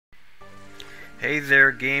Hey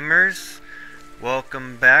there, gamers.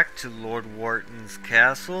 Welcome back to Lord Wharton's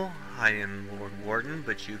castle. I am Lord Wharton,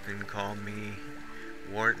 but you can call me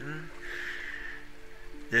Wharton.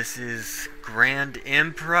 This is Grand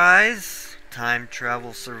Emprise, time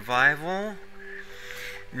travel survival.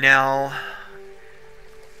 Now,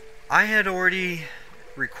 I had already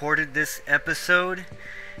recorded this episode,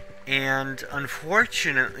 and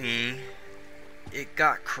unfortunately, it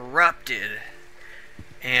got corrupted,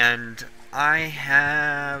 and I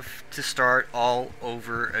have to start all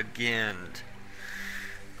over again.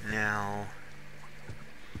 Now,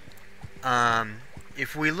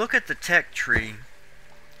 if we look at the tech tree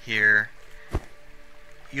here,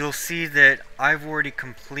 you'll see that I've already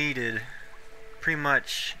completed pretty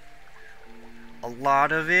much a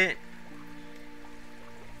lot of it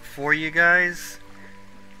for you guys,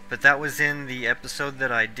 but that was in the episode that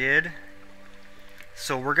I did.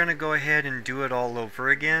 So we're gonna go ahead and do it all over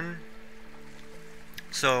again.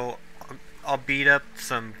 So I'll beat up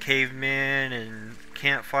some cavemen and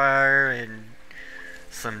campfire and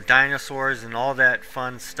some dinosaurs and all that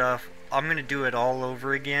fun stuff. I'm gonna do it all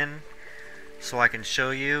over again so I can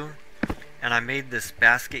show you. And I made this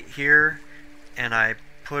basket here, and I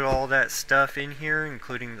put all that stuff in here,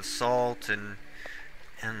 including the salt and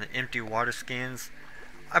the empty water skins.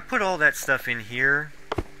 I put all that stuff in here.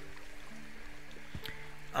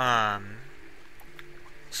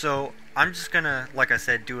 So I'm just gonna, like I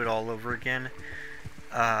said, do it all over again,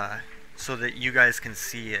 so that you guys can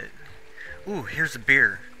see it. Ooh, here's a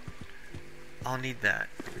beer. I'll need that.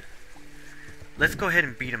 Let's go ahead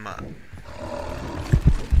and beat him up.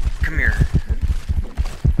 Come here.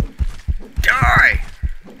 Die!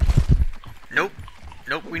 Nope.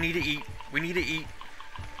 Nope, we need to eat. We need to eat.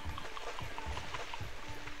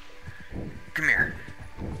 Come here.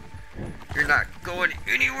 You're not going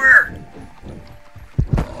anywhere!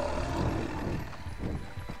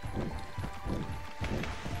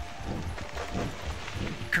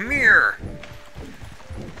 Come here!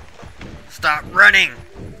 Stop running!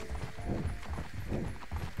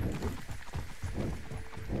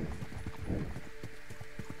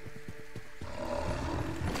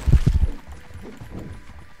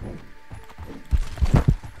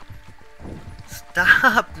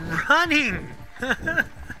 Stop running!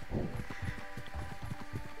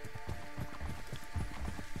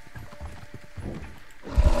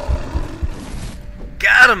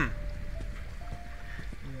 Got him!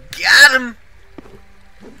 Got him!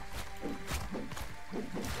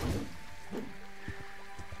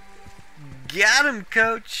 Got him,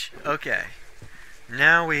 coach! Okay.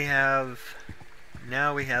 Now we have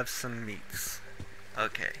some meats.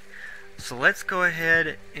 Okay. So let's go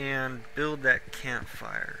ahead and build that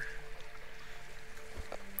campfire.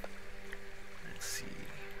 Let's see.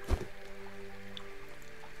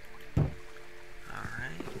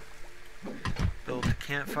 Alright. Build a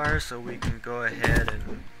campfire so we can go ahead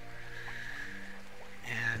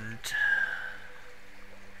and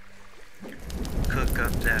cook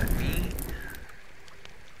up that meat.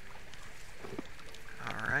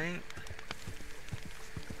 Alright.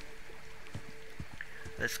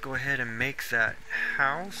 Let's go ahead and make that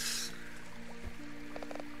house.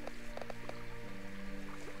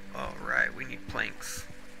 Alright, we need planks.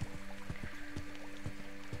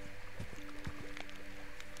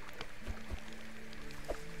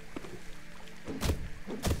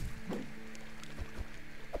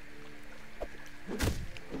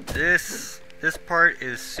 This part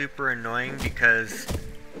is super annoying because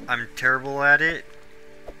I'm terrible at it.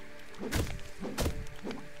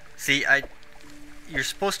 See, you're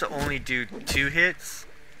supposed to only do 2 hits.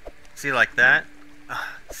 See, like that?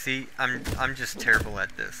 See, I'm just terrible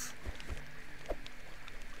at this.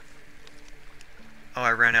 Oh,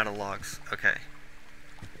 I ran out of logs. Okay.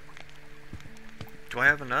 Do I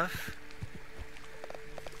have enough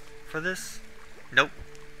for this? Nope.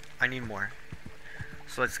 I need more.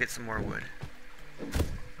 So let's get some more wood.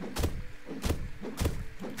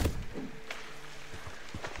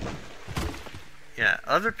 Yeah,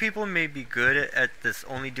 other people may be good at this,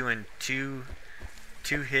 only doing two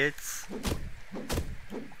hits.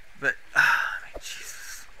 But,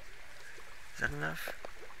 Jesus. Is that enough?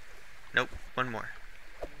 Nope, one more.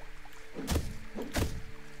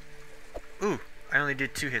 Ooh, I only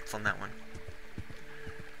did 2 hits on that one.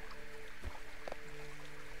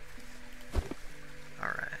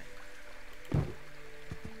 Alright.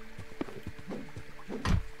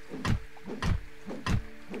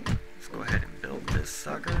 Let's go ahead and build this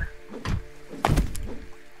sucker.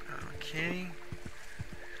 Okay.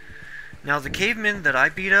 Now the cavemen that I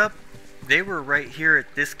beat up, they were right here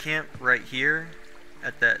at this camp right here,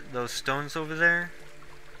 at those stones over there.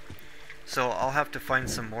 So I'll have to find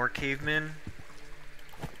some more cavemen.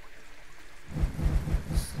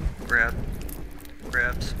 Grab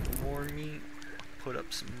some more meat. Put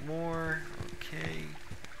up some more. Okay.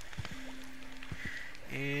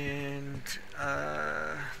 And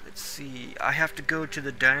let's see. I have to go to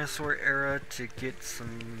the dinosaur era to get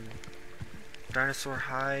some dinosaur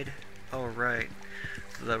hide. Oh right.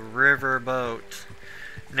 The river boat.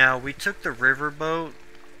 Now we took the river boat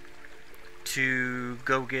to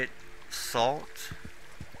go get salt.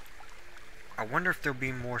 I wonder if there'll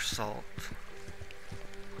be more salt.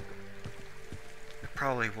 It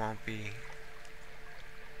probably won't be.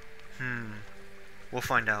 We'll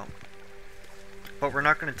find out. But we're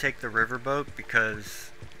not going to take the riverboat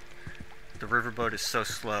because the riverboat is so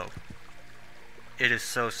slow. It is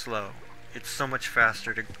so slow. It's so much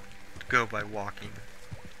faster to go by walking.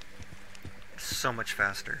 It's so much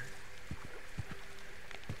faster.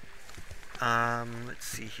 Let's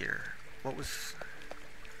see here. What was...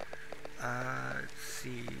 let's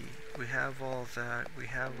see. We have all that. We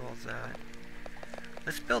have all that.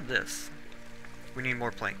 Let's build this. We need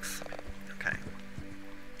more planks. Okay.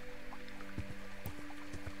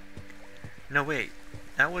 No, wait.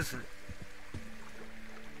 That wasn't...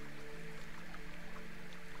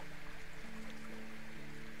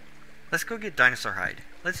 Let's go get dinosaur hide.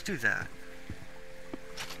 Let's do that.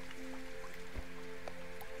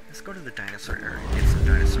 Let's go to the dinosaur area and get some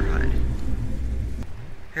dinosaur hide.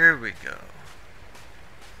 Here we go.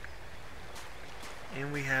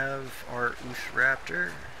 And we have our E02.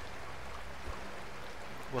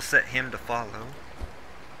 We'll set him to follow.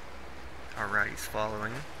 Alright, he's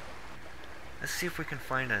following. Let's see if we can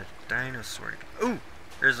find a dinosaur. Ooh!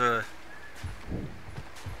 There's a...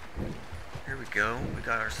 Here we go. We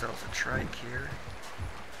got ourselves a trike here.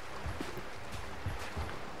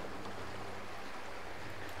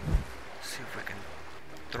 Let's see if we can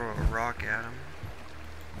throw a rock at him.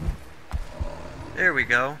 There we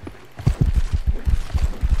go.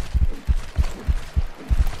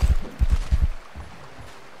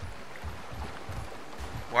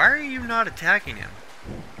 Why are you not attacking him?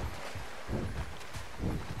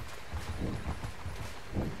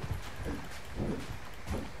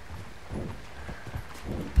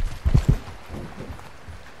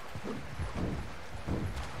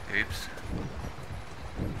 Oops.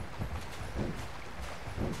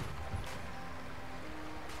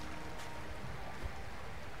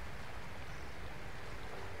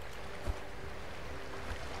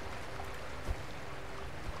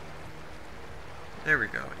 There we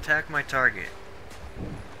go. Attack my target.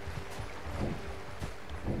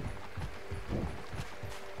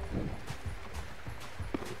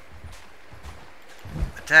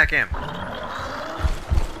 Attack him.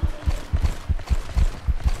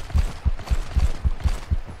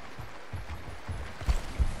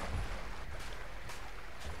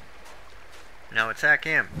 Now attack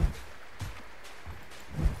him.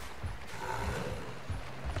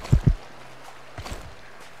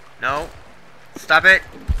 No. Stop it.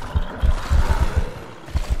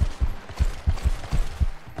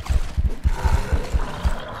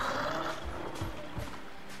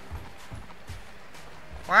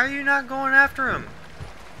 Why are you not going after him?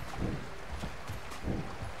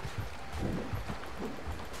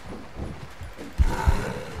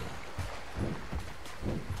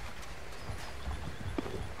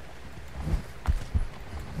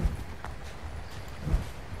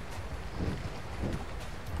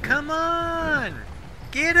 Come on!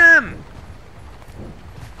 Get him!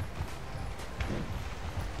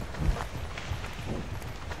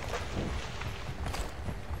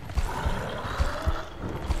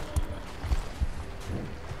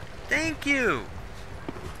 Thank you!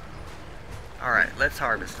 Alright, let's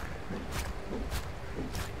harvest them.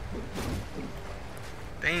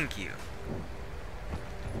 Thank you.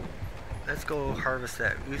 Let's go harvest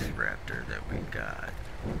that E02 that we got.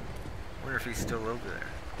 Wonder if he's still over there.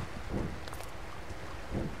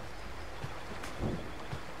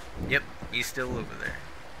 Yep, he's still over there.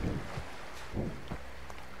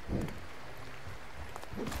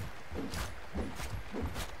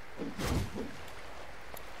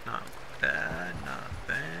 Not bad, not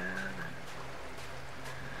bad.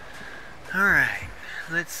 Alright,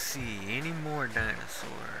 let's see. Any more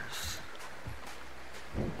dinosaurs?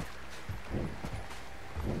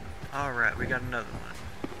 Alright, we got another one.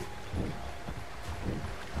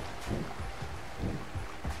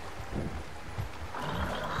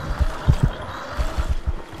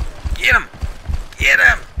 Get him! Get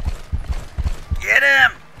him! Get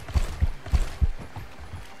him!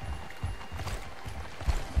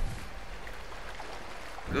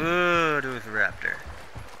 Good E02.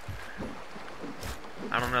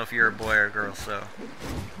 I don't know know if you're a boy or a girl, so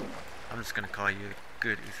I'm just gonna call you a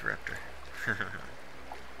good Ethraptor. Is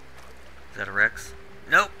that a Rex?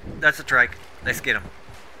 Nope, that's a trike. Let's get him.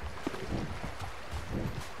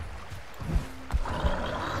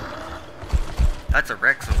 That's a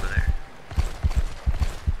Rex over there.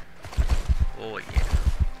 Oh yeah.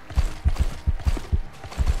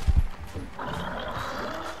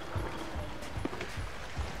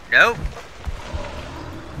 Nope.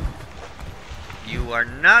 You are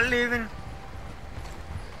not leaving.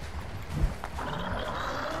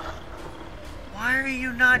 Why are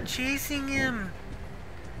you not chasing him?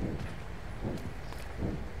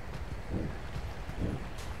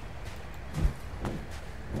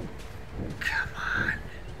 Come on.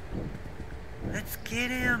 Let's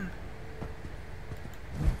get him.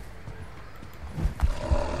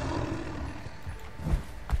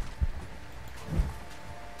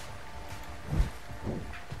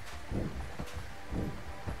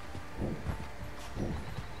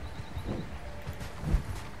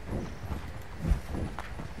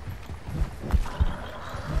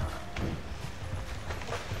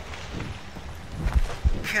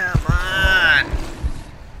 Come on!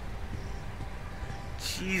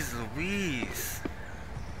 Jeez Louise.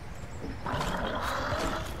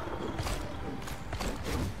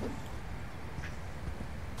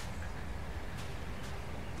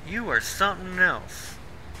 You are something else.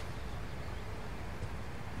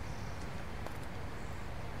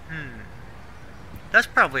 That's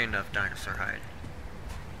probably enough dinosaur hide.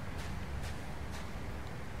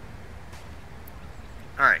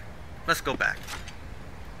 Alright, let's go back.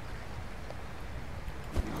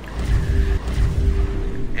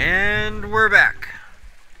 And we're back.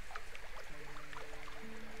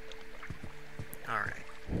 Alright.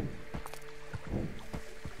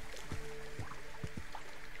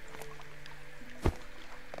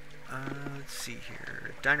 Let's see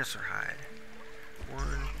here. Dinosaur hide. 1,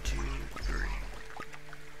 2, 3.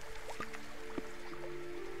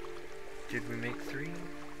 Did we make 3?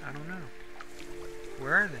 I don't know.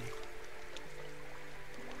 Where are they?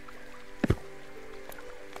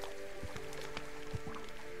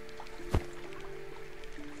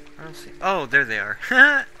 I don't see. Oh, there they are.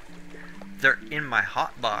 They're in my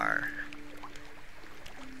hot bar.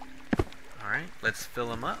 Alright, let's fill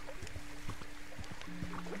them up.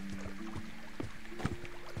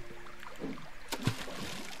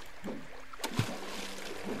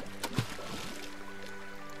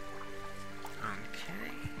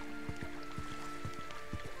 Okay.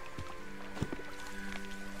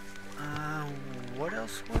 What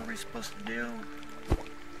else were we supposed to do?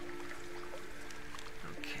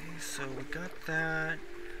 So we got that.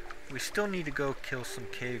 We still need to go kill some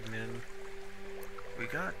cavemen. We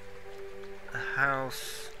got a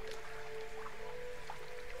house.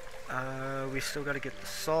 We still got to get the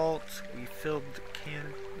salt. We filled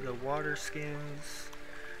the water skins.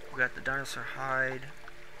 We got the dinosaur hide.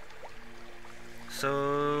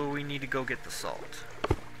 So we need to go get the salt.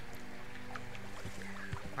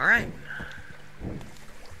 All right.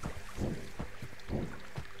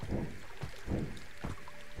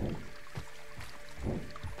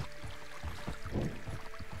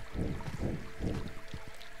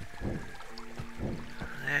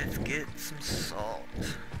 Let's get some salt.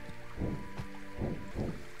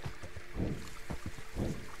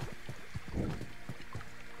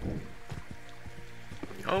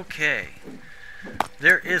 Okay.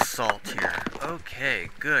 There is salt here. Okay,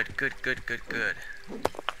 good, good, good, good, good.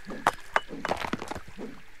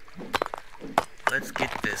 Let's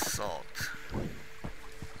get this salt.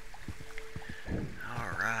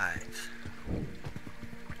 Alright.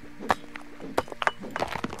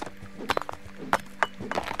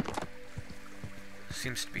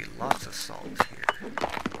 Seems to be lots of salt here.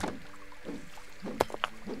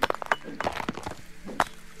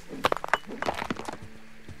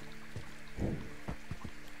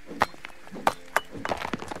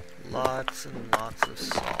 Lots and lots of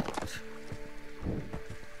salt.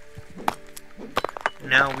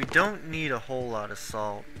 Now we don't need a whole lot of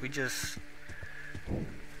salt. We just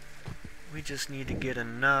need to get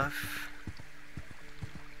enough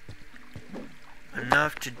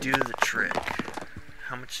to do the trick.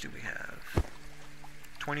 How much do we have?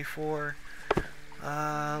 24.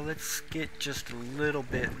 Let's get just a little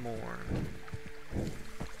bit more.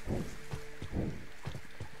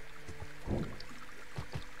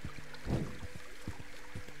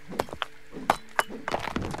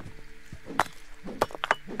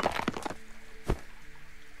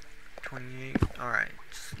 Alright,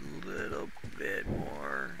 just a little bit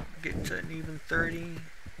more. Get to an even 30.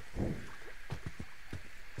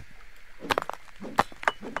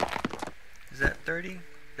 Is that 30?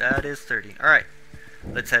 that is 30. Alright,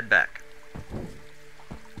 let's head back.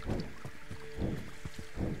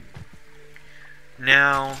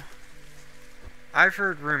 Now, I've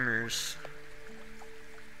heard rumors.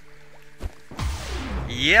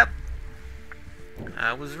 Yep,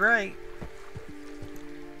 I was right.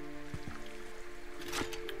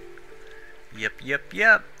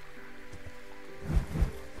 Yep.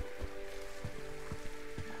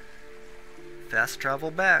 Fast travel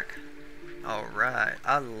back. Alright,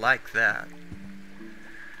 I like that.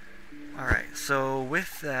 Alright, so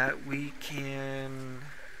with that we can...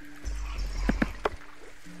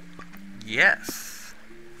 Yes!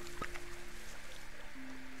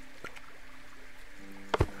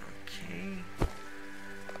 Okay.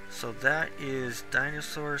 So that is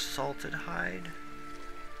dinosaur salted hide.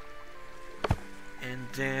 And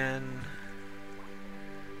then...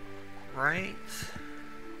 Right...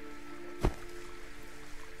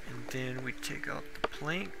 Then we take out the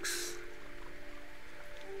planks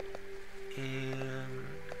and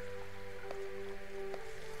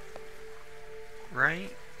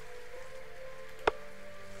right.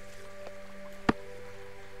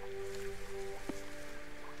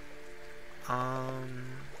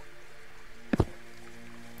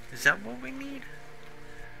 Is that what we need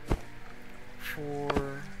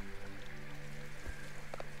for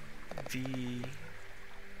the...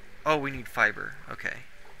 Oh, we need fiber. Okay.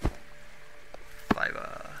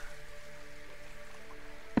 Fiber.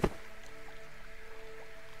 We'll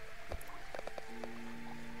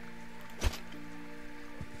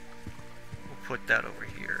put that over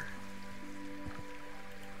here.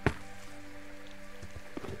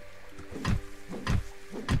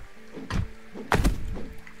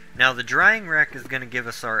 Now the drying rack is going to give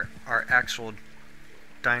us our actual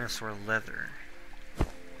dinosaur leather.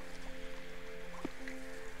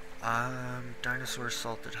 Dinosaur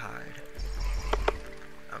salted hide.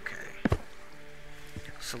 Okay.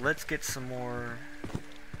 So let's get some more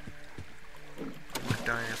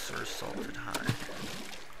dinosaur salted hide.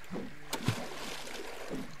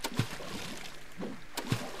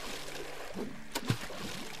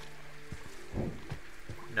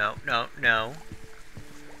 No.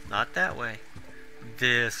 Not that way.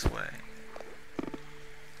 This way.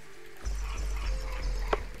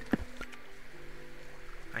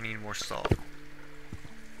 I need more salt.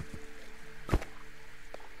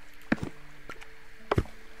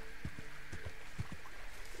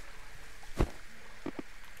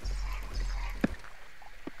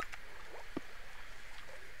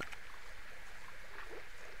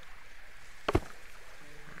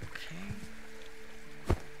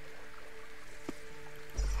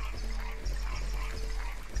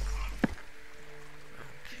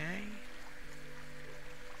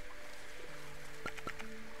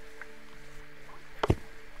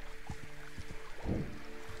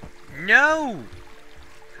 No!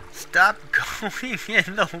 Stop going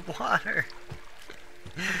in the water!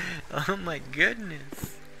 Oh my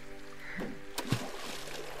goodness!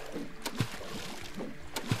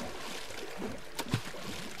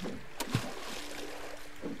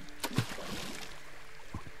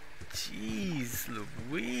 Jeez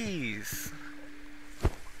Louise!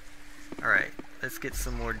 Alright, let's get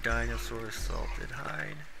some more dinosaur salted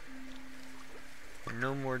hide.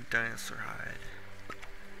 No more dinosaur hide.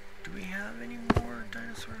 Do we have any more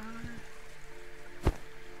dinosaur hide?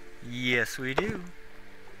 Yes, we do.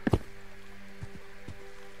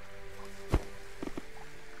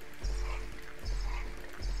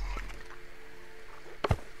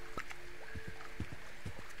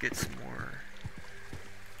 Get some more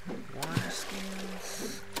water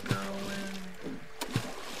skins going.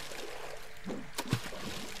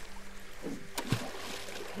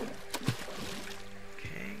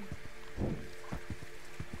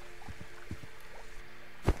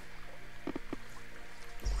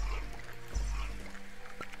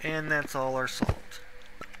 And that's all our salt.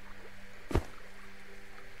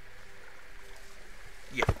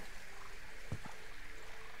 Yep.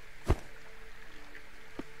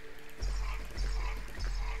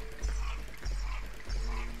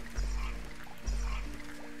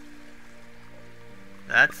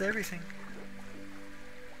 That's everything.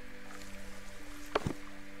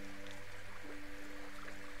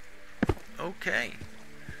 Okay.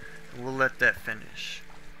 We'll let that finish.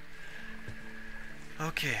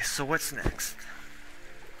 Okay, so what's next?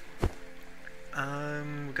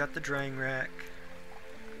 We got the drying rack,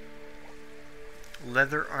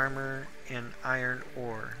 leather armor, and iron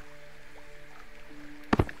ore.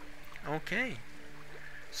 Okay,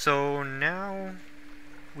 so now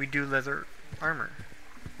we do leather armor.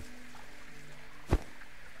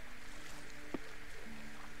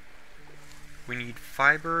 We need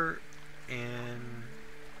fiber and...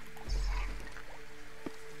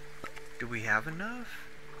 do we have enough?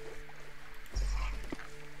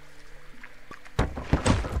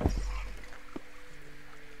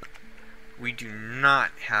 We do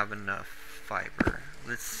not have enough fiber.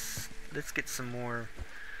 Let's get some more.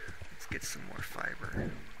 Let's get some more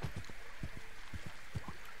fiber.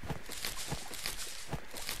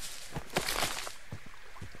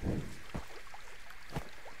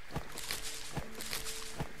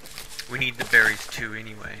 We need the berries too,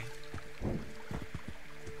 anyway.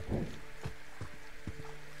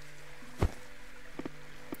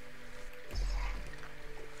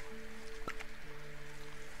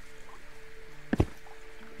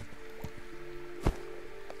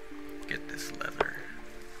 Get this leather.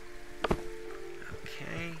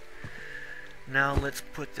 Okay. Now let's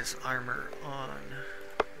put this armor on.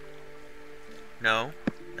 No,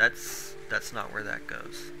 that's not where that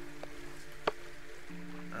goes.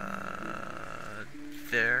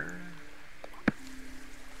 There,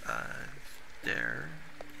 there,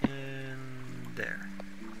 and there.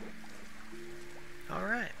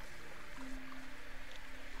 Alright.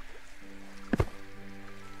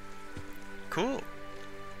 Cool.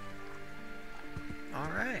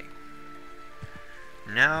 Alright.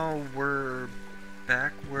 Now we're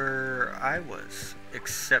back where I was,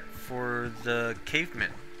 except for the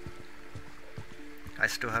cavemen. I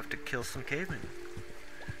still have to kill some cavemen.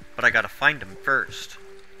 But I gotta find them first.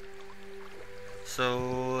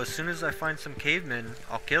 So as soon as I find some cavemen,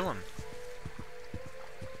 I'll kill them.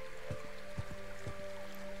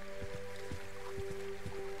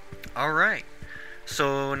 Alright.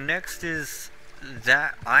 So next is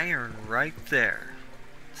that iron right there.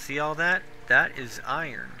 See all that? That is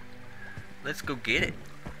iron. Let's go get it.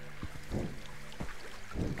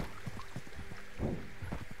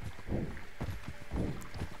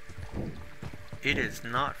 It is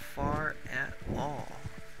not far at all.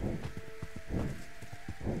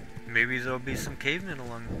 Maybe there'll be some cavemen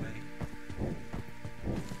along the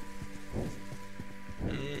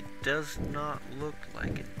way. It does not look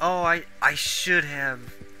like it. Oh, I should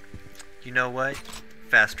have. You know what?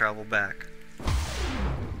 Fast travel back.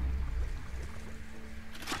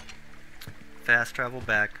 Fast travel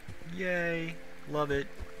back. Yay. Love it.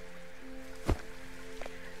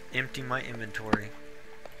 Empty my inventory.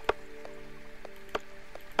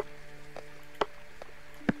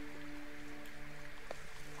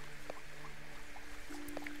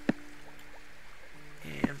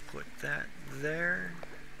 That there,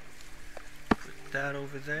 put that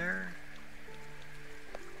over there,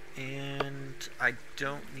 and I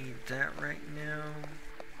don't need that right now.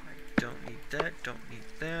 I don't need that, don't need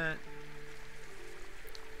that.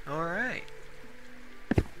 Alright.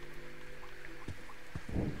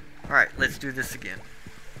 Alright, let's do this again.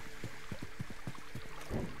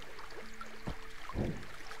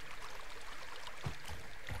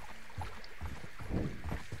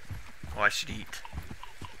 Oh, I should eat.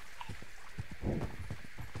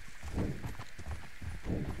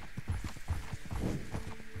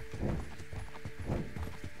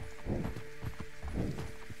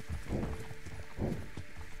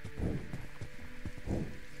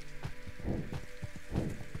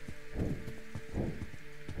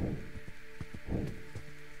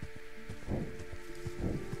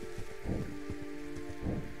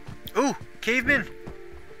 Ooh, caveman!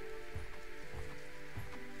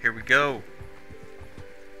 Here we go.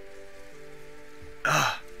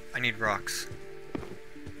 Ugh, I need rocks.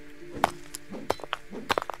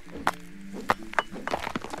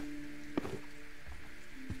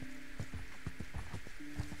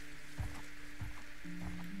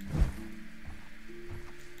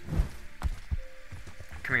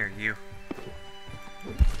 Come here, you.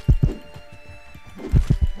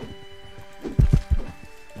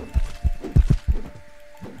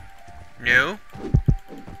 No?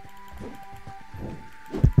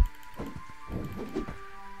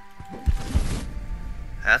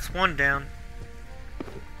 That's one down.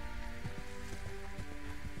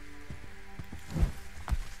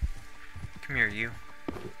 Come here, you.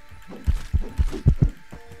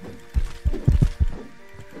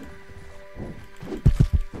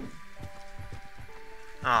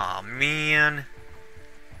 Aw, man.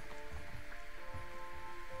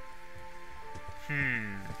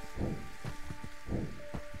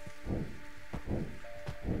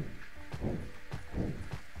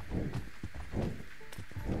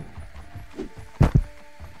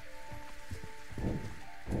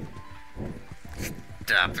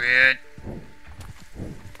 Stop it.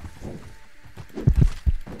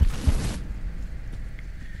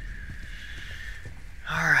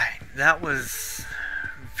 Alright, that was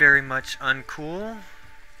very much uncool.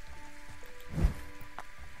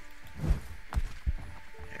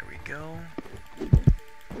 There we go.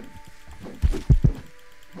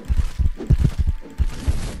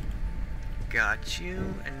 Got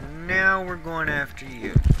you, and now we're going after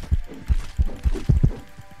you.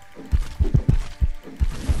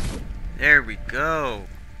 There we go.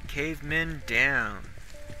 Cavemen down.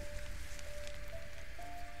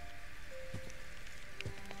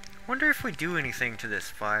 Wonder if we do anything to this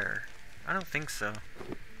fire. I don't think so.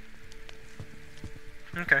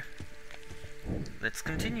 Okay. Let's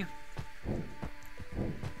continue.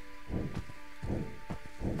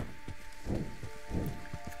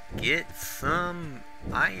 Get some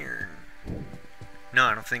iron. No,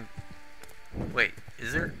 I don't think... Wait,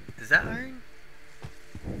 is that iron?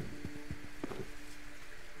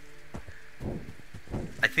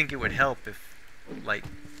 I think it would help if, like,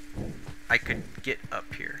 I could get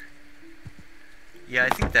up here. Yeah, I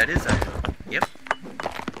think that is iron. Yep.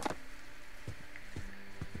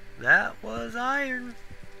 That was iron.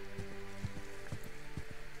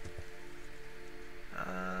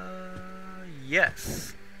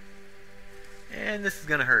 Yes. And this is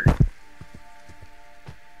gonna hurt.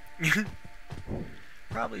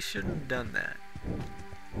 Probably shouldn't have done that.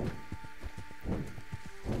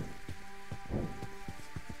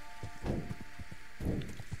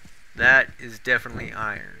 That is definitely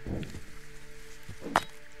iron.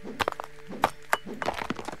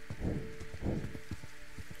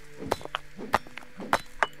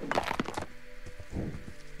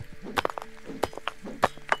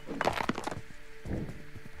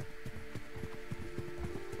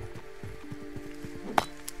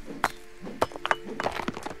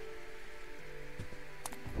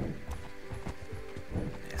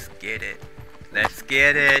 Let's get it. Let's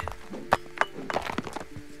get it.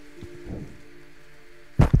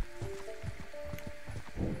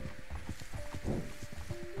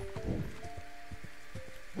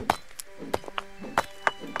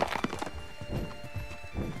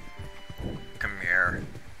 Come here.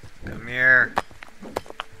 Come here.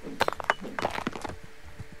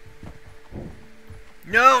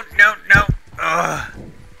 No, no, no. Ugh.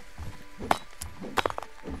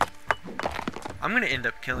 I'm gonna end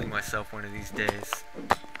up killing myself one of these days.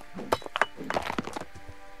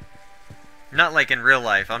 Not like in real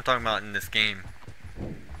life, I'm talking about in this game.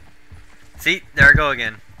 See, there I go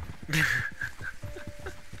again.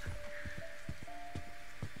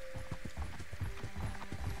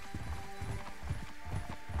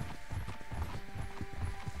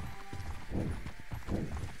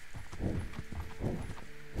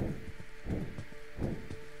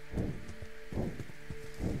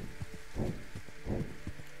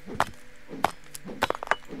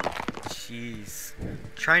 Jeez.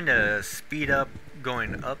 Trying to speed up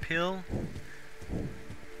going uphill.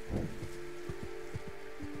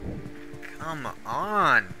 Come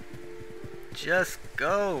on. Just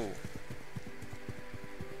go.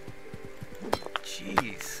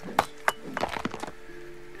 Jeez.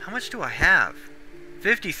 How much do I have?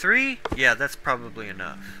 53? Yeah, that's probably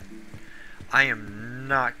enough. I am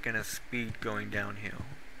not gonna speed going downhill.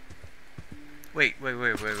 Wait.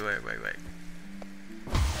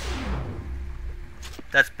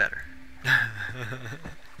 That's better.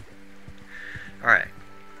 Alright.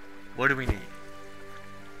 What do we need?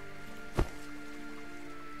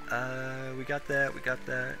 We got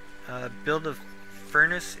that. Build a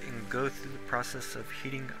furnace and go through the process of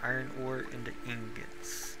heating iron ore into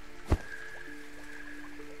ingots.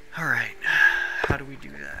 Alright. How do we do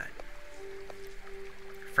that?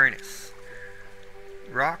 Furnace.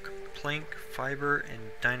 Rock, plank, fiber, and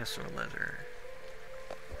dinosaur leather.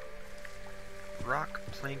 Rock,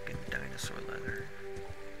 plank, and dinosaur leather.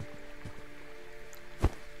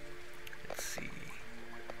 Let's see.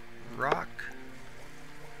 Rock,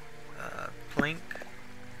 plank,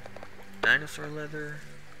 dinosaur leather.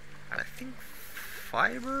 I think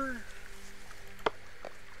fiber?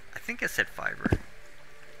 I think I said fiber.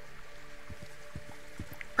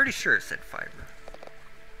 Pretty sure it said fiber.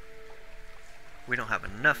 We don't have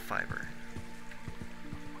enough fiber.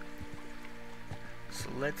 So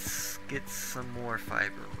let's get some more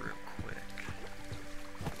fiber real quick.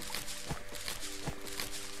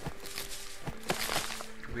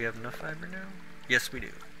 Do we have enough fiber now? Yes, we do.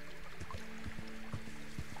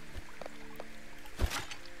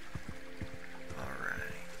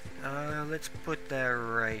 Alright. Let's put that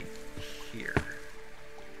right here.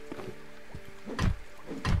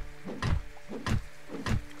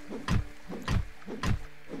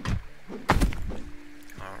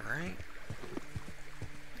 Alright.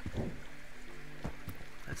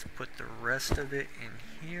 Let's put the rest of it in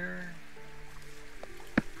here.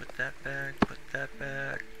 that back, put that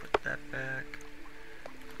back, put that back,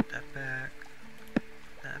 put that back,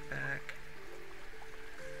 that back.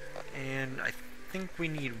 And I think we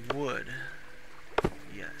need wood.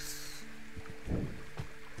 Yes.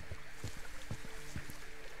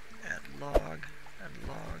 Add log, add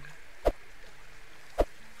log.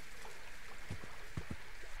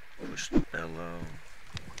 Push the bellow.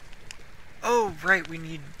 Oh, right, we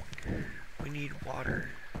need water.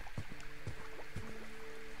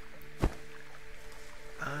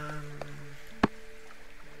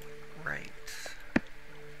 Right.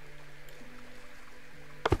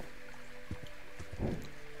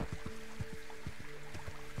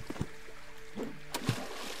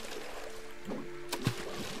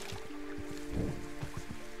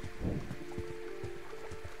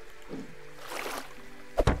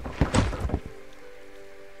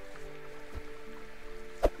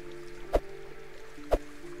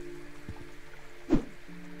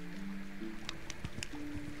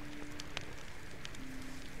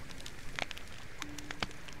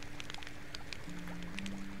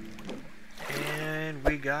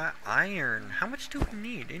 We got iron. How much do we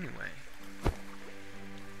need anyway?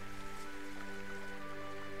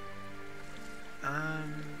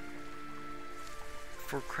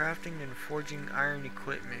 For crafting and forging iron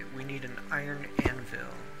equipment, we need an iron anvil.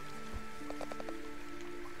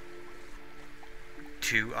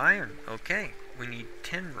 2 iron. Okay, we need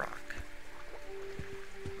 10 rock.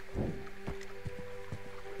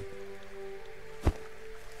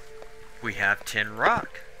 We have 10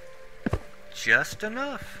 rock. Just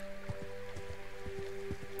enough.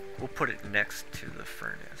 We'll put it next to the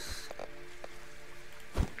furnace.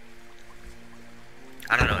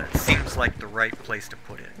 I don't know, it seems like the right place to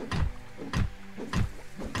put it.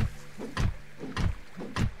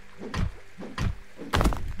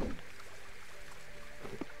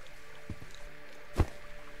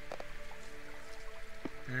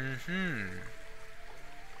 Mm-hmm.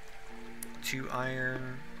 2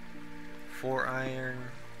 iron, 4 iron,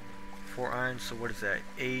 4 iron, so what is that?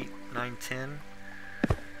 8, 9, 10?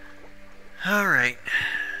 Alright.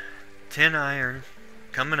 10 iron.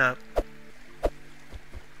 Coming up.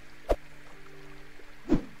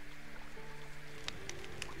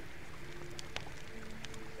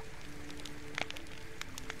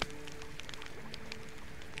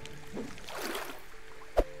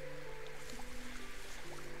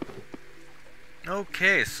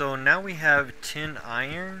 Okay, so now we have 10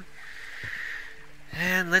 iron.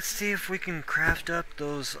 And let's see if we can craft up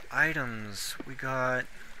those items. We got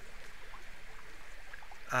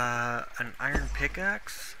an iron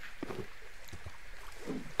pickaxe.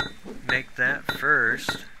 Make that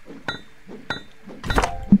first.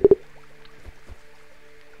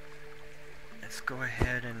 Let's go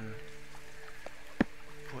ahead and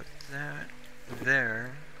put that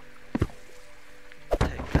there.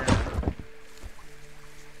 Take that.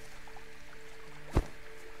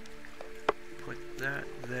 That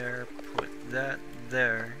there, put that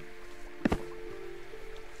there.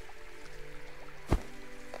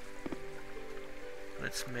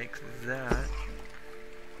 Let's make that.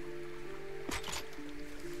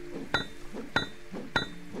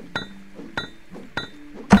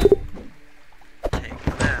 Take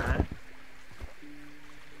that.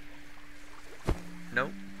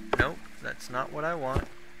 Nope, nope, that's not what I want.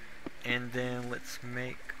 And then let's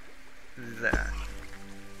make that.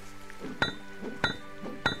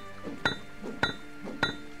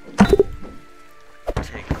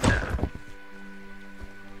 Take that.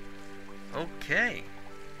 Okay.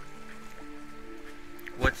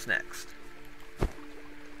 What's next?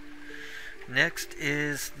 Next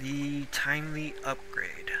is the timely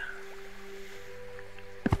upgrade.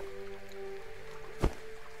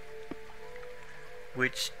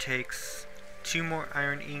 Which takes 2 more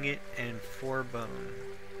iron ingot and 4 bone.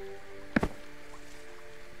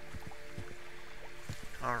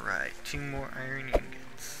 Alright, 2 more iron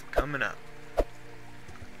ingots coming up.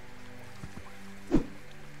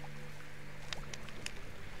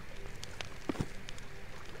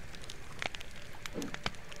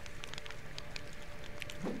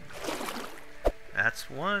 That's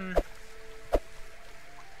 1.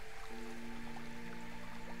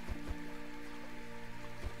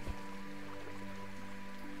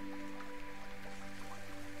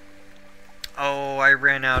 Oh, I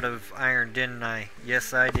ran out of iron, didn't I?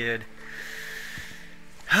 Yes, I did.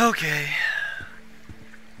 Okay.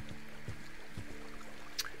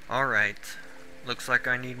 Alright. Looks like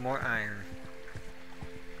I need more iron.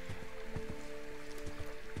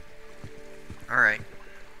 Alright.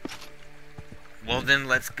 Well then,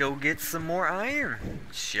 let's go get some more iron,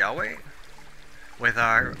 shall we? With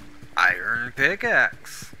our iron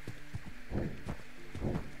pickaxe.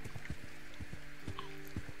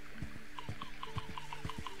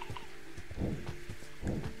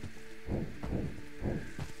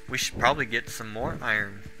 We should probably get some more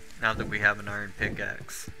iron now that we have an iron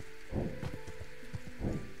pickaxe.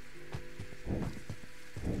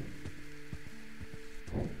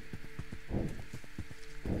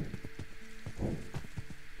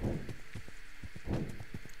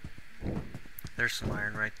 There's some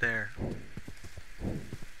iron right there.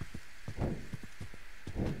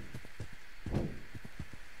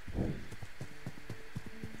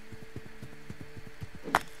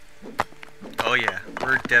 Oh yeah,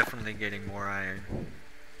 we're definitely getting more iron.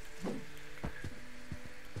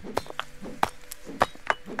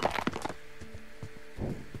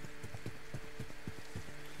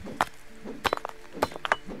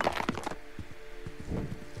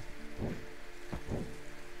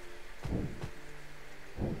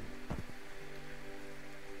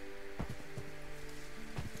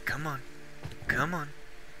 Come on, come on,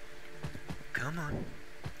 come on,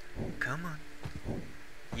 come on.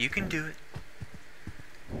 You can do it.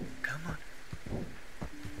 Come on.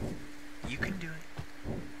 You can do it.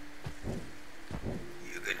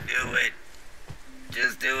 You can do it.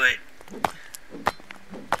 Just do it.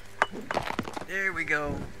 There we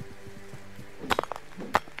go.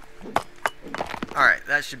 Alright,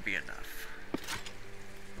 that should be enough.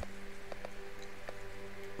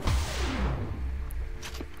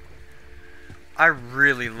 I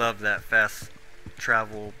really love that fast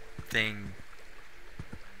travel thing.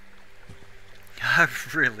 I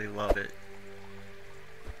really love it.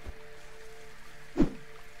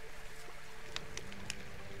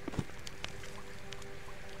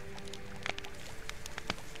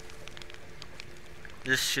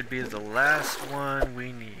 This should be the last one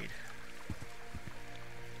we need.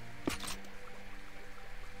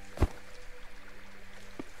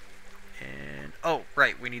 And, oh,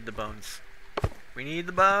 right, we need the bones. We need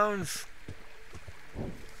the bones!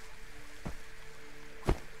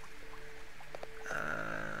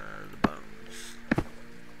 The bones.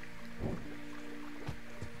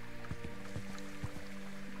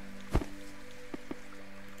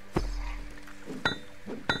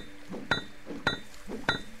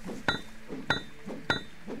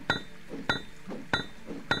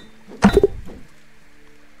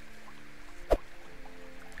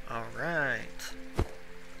 Alright.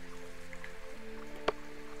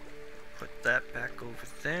 Put that back over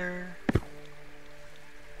there.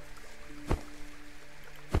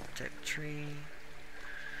 Protect tree.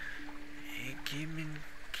 A gaming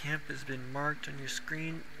camp has been marked on your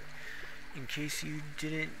screen. In case you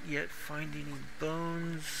didn't yet find any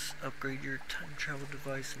bones, upgrade your time travel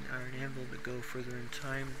device and iron anvil to go further in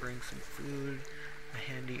time. Bring some food, a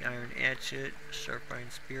handy iron hatchet, a sharp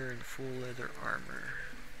iron spear, and full leather armor.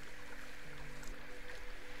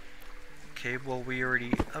 Okay, well we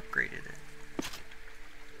already upgraded it.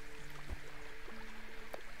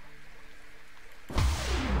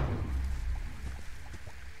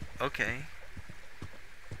 Okay.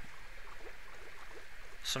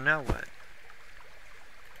 So now what?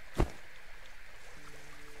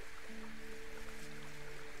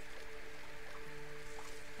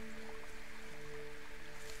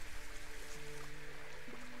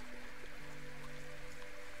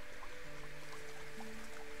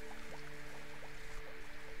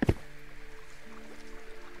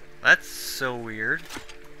 That's so weird.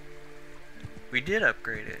 We did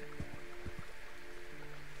upgrade it.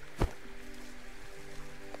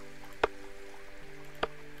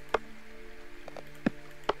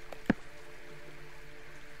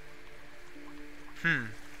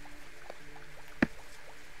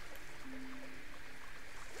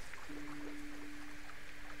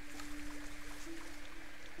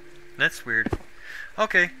 That's weird.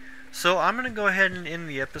 Okay, so I'm gonna go ahead and end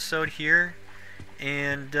the episode here,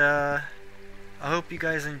 and I hope you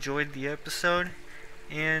guys enjoyed the episode,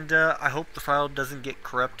 and I hope the file doesn't get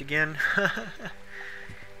corrupt again.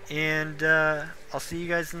 And I'll see you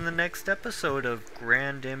guys in the next episode of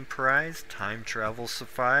Grand Emprise Time Travel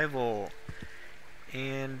Survival.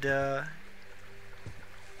 And I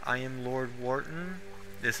am Lord Wharton.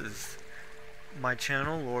 This is my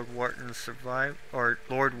channel, Lord Wharton's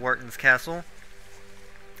Lord Wharton's Castle.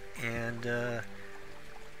 And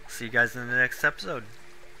see you guys in the next episode.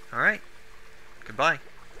 Alright, goodbye.